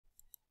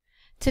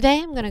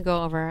Today I'm going to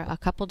go over a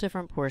couple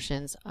different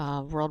portions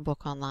of World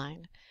Book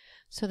Online.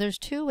 So there's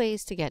two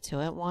ways to get to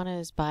it. One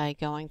is by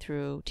going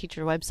through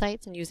teacher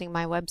websites and using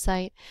my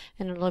website,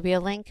 and it'll be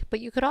a link, but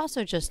you could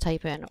also just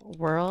type in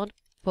World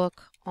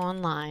Book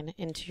Online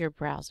into your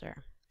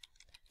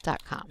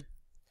browser.com.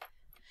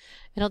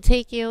 It'll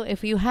take you,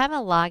 if you have a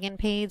login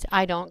page,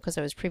 I don't because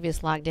I was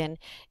previously logged in,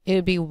 it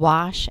would be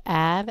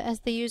WashAve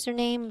as the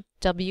username,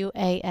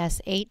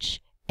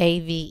 WASHAVE,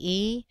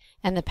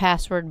 and the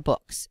password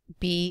books,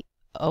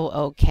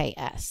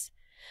 BOOKS.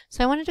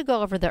 So I wanted to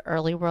go over the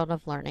early world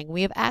of learning.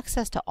 We have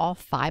access to all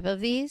 5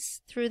 of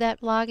these through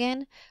that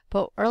login,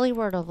 but early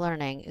world of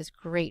learning is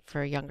great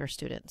for younger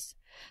students.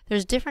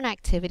 There's different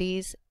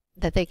activities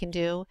that they can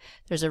do.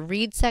 There's a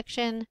read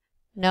section,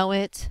 know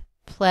it,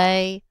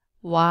 play,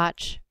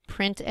 watch,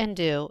 print and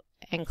do,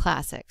 and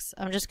classics.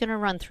 I'm just going to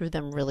run through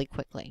them really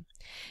quickly.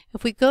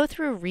 If we go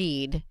through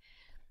read,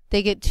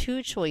 they get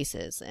 2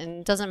 choices, and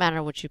it doesn't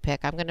matter what you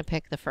pick. I'm going to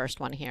pick the first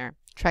one here,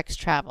 Trek's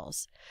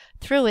Travels.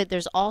 Through it,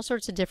 there's all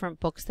sorts of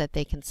different books that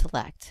they can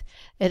select.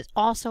 It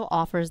also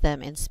offers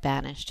them in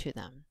Spanish to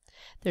them.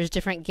 There's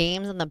different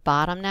games on the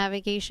bottom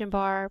navigation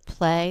bar,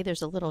 play,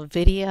 there's a little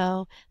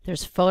video,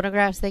 there's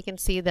photographs they can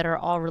see that are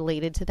all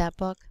related to that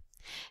book.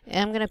 And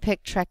I'm going to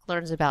pick Trek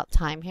Learns About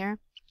Time here.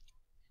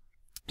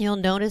 You'll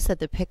notice that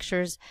the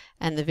pictures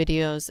and the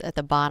videos at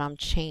the bottom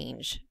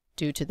change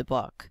due to the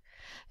book.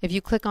 If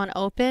you click on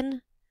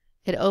open,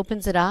 it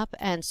opens it up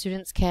and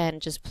students can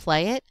just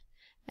play it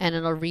and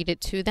it'll read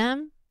it to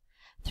them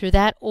through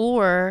that,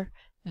 or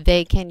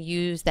they can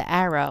use the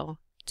arrow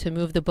to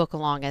move the book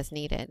along as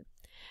needed.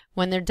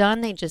 When they're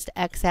done, they just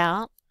X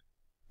out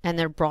and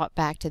they're brought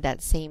back to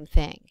that same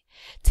thing.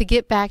 To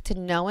get back to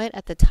know it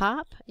at the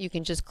top, you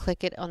can just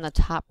click it on the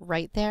top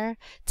right there.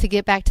 To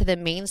get back to the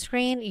main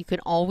screen, you can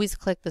always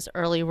click this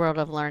early world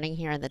of learning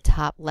here in the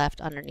top left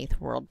underneath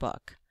World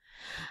Book.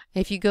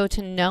 If you go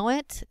to know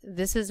it,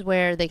 this is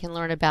where they can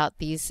learn about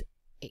these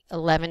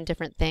 11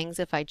 different things.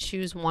 If I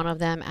choose one of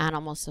them,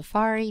 Animal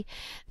Safari,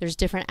 there's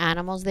different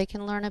animals they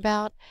can learn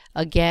about.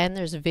 Again,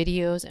 there's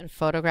videos and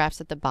photographs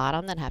at the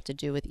bottom that have to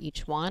do with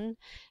each one.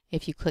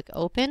 If you click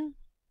open,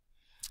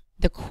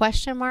 the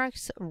question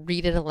marks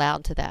read it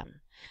aloud to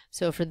them.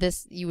 So for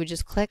this, you would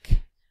just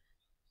click,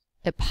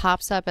 it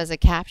pops up as a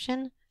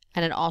caption,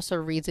 and it also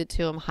reads it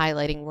to them,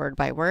 highlighting word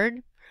by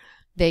word.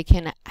 They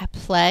can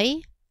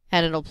play,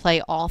 and it'll play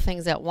all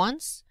things at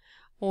once,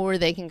 or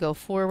they can go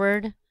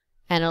forward,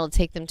 and it'll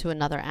take them to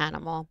another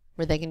animal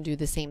where they can do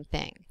the same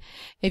thing.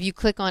 If you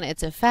click on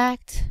It's a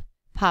Fact,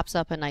 pops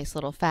up a nice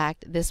little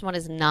fact. This one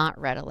is not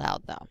read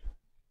aloud though.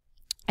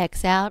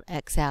 X out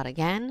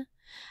again.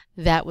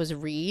 That was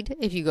read.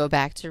 If you go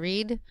back to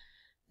read,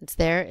 it's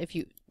there.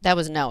 That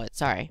was know it,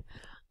 sorry.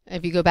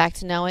 If you go back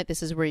to know it,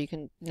 this is where you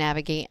can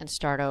navigate and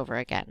start over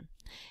again.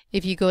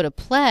 If you go to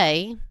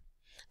play,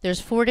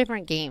 there's 4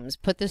 different games.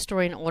 Put the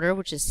story in order,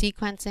 which is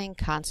sequencing,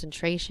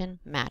 concentration,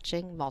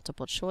 matching,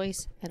 multiple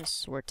choice, and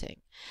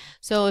sorting.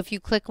 So if you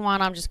click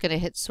one, I'm just going to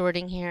hit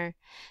sorting here.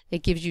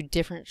 It gives you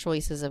different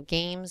choices of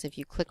games. If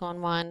you click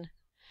on one,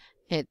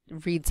 it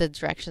reads the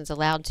directions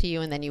aloud to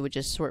you, and then you would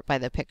just sort by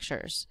the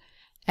pictures.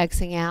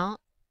 Xing out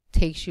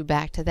takes you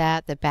back to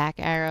that. The back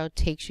arrow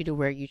takes you to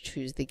where you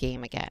choose the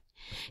game again.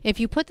 If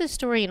you put the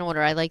story in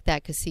order, I like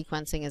that because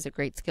sequencing is a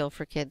great skill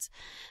for kids.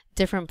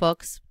 Different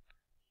books,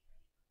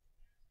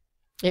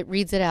 it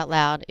reads it out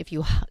loud. If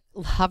you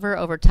hover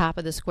over top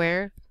of the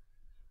square,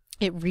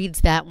 it reads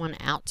that one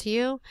out to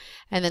you,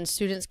 and then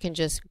students can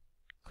just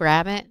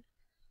grab it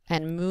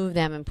and move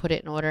them and put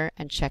it in order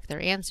and check their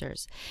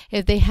answers.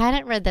 If they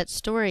hadn't read that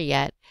story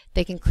yet,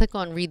 they can click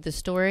on Read the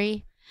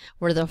Story,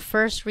 where they'll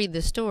first read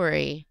the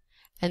story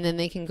and then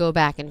they can go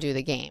back and do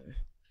the game.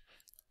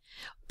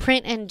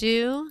 Print and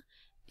do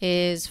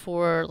is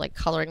for like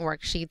coloring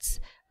worksheets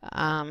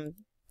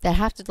that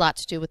have a lot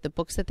to do with the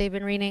books that they've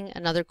been reading.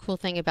 Another cool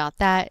thing about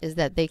that is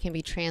that they can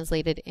be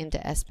translated into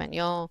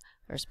Espanol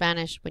or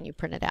Spanish when you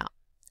print it out.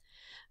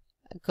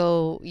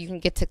 You can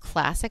get to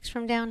classics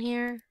from down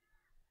here,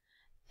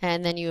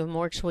 and then you have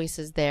more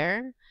choices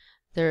there.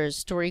 There's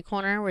Story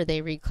Corner, where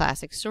they read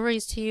classic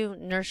stories to you,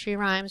 nursery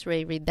rhymes, where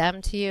they read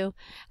them to you,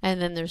 and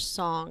then there's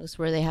songs,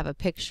 where they have a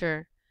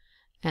picture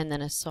and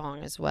then a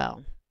song as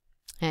well.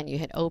 And you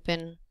hit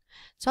open.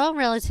 It's all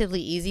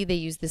relatively easy. They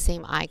use the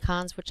same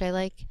icons, which I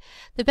like.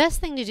 The best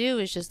thing to do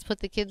is just put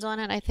the kids on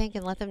it, I think,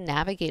 and let them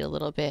navigate a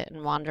little bit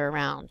and wander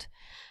around.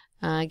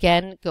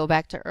 Again, go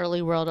back to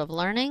Early World of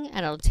Learning,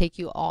 and it'll take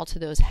you all to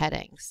those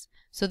headings.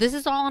 So this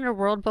is all under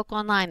World Book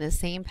Online, the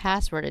same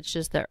password. It's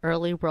just the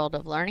Early World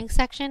of Learning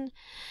section.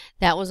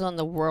 That was on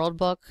the World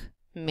Book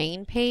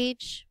main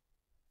page.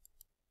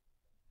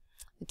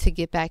 To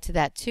get back to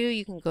that too,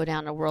 you can go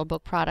down to World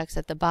Book Products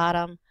at the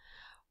bottom,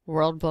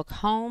 World Book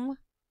Home,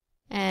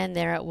 and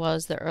there it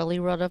was. The Early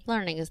World of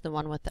Learning is the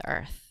one with the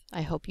Earth.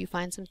 I hope you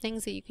find some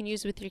things that you can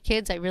use with your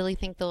kids. I really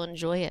think they'll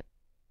enjoy it.